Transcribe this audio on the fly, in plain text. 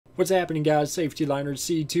What's happening, guys? Safety Liner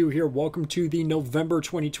C2 here. Welcome to the November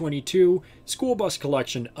 2022 school bus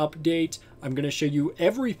collection update. I'm going to show you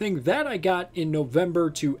everything that I got in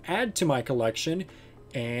November to add to my collection.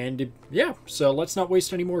 And yeah, so let's not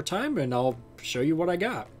waste any more time and I'll show you what I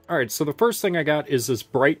got. Alright, so the first thing I got is this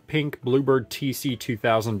bright pink Bluebird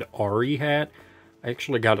TC2000 RE hat. I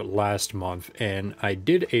actually got it last month and I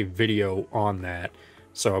did a video on that,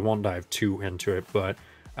 so I won't dive too into it, but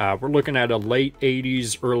we're looking at a late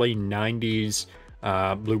 80s, early 90s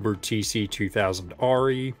Bluebird TC2000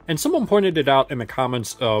 RE. And someone pointed it out in the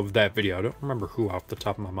comments of that video. I don't remember who off the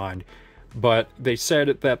top of my mind. But they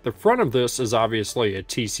said that the front of this is obviously a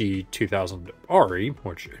TC2000 RE,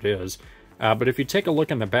 which it is. But if you take a look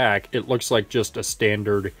in the back, it looks like just a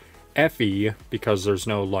standard FE because there's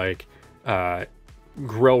no, like,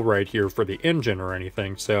 grill right here for the engine or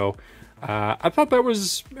anything. So I thought that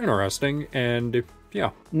was interesting, and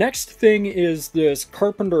yeah. Next thing is this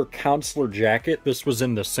Carpenter Counselor jacket. This was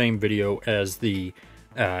in the same video as the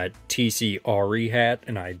TC RE hat,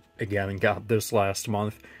 and I, again, got this last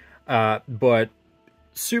month. But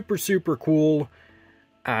super, super cool.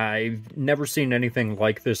 I've never seen anything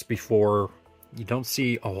like this before. You don't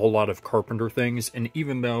see a whole lot of Carpenter things, and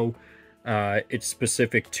even though it's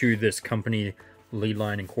specific to this company,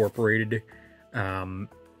 Leadline Incorporated,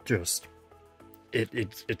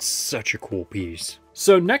 it's such a cool piece.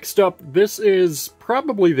 So next up, this is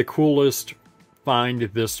probably the coolest find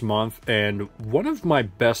this month and one of my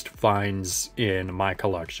best finds in my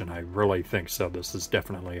collection. I really think so. This is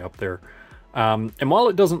definitely up there. And while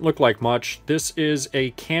it doesn't look like much, this is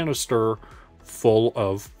a canister full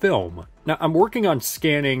of film. Now, I'm working on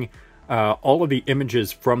scanning all of the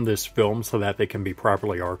images from this film so that they can be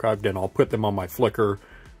properly archived, and I'll put them on my Flickr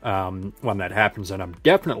when that happens, and I'm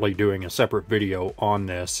definitely doing a separate video on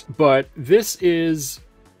this. But this is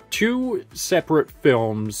two separate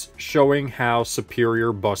films showing how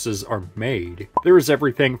Superior buses are made. There is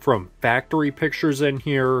everything from factory pictures in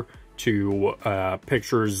here to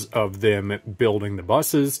pictures of them building the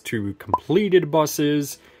buses to completed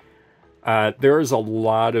buses. There is a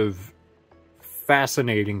lot of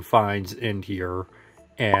fascinating finds in here,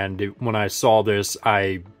 and when I saw this,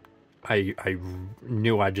 I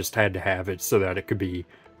knew I just had to have it so that it could be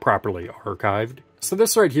properly archived. So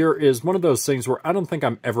this right here is one of those things where I don't think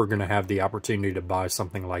I'm ever going to have the opportunity to buy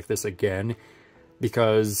something like this again,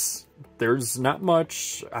 because there's not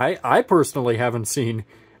much. I personally haven't seen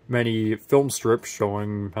many film strips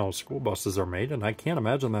showing how school buses are made, and I can't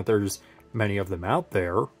imagine that there's many of them out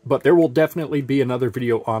there. But there will definitely be another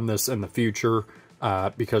video on this in the future,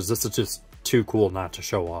 because this is just too cool not to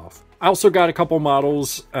show off. I also got a couple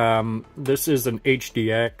models. This is an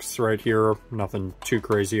HDX right here. Nothing too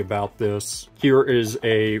crazy about this. Here is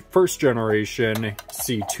a first generation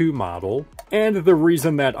C2 model. And the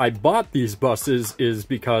reason that I bought these buses is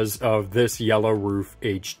because of this Yellow Roof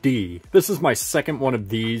HD. This is my second one of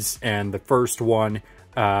these, and the first one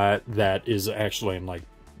that is actually in like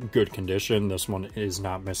good condition. This one is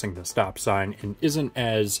not missing the stop sign and isn't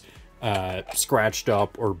as scratched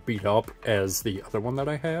up or beat up as the other one that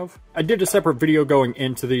I have. I did a separate video going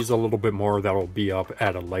into these a little bit more that'll be up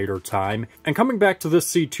at a later time. And coming back to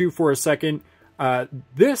this C2 for a second,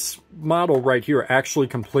 this model right here actually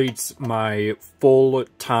completes my full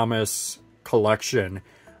Thomas collection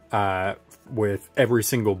with every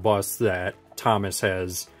single bus that Thomas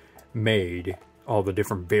has made, all the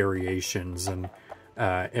different variations and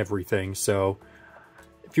everything. So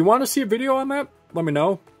if you want to see a video on that, let me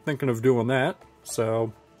know. Thinking of doing that.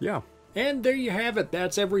 So yeah. And there you have it.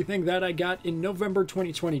 That's everything that I got in November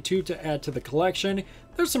 2022 to add to the collection.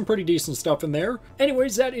 There's some pretty decent stuff in there.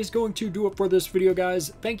 Anyways, that is going to do it for this video,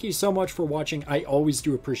 guys. Thank you so much for watching. I always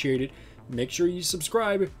do appreciate it. Make sure you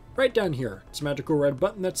subscribe right down here. It's a magical red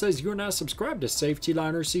button that says you're now subscribed to Safety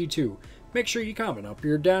Liner C2. Make sure you comment up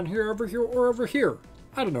here, down here, over here, or over here.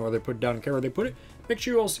 I don't know where they put it, down care where they put it. Make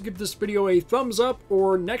sure you also give this video a thumbs up,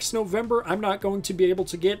 or next November I'm not going to be able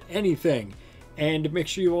to get anything. And make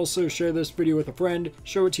sure you also share this video with a friend,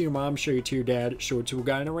 show it to your mom, show it to your dad, show it to a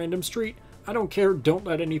guy in a random street. I don't care, don't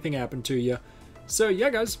let anything happen to you. So yeah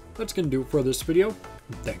guys, that's going to do it for this video.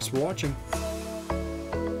 Thanks for watching.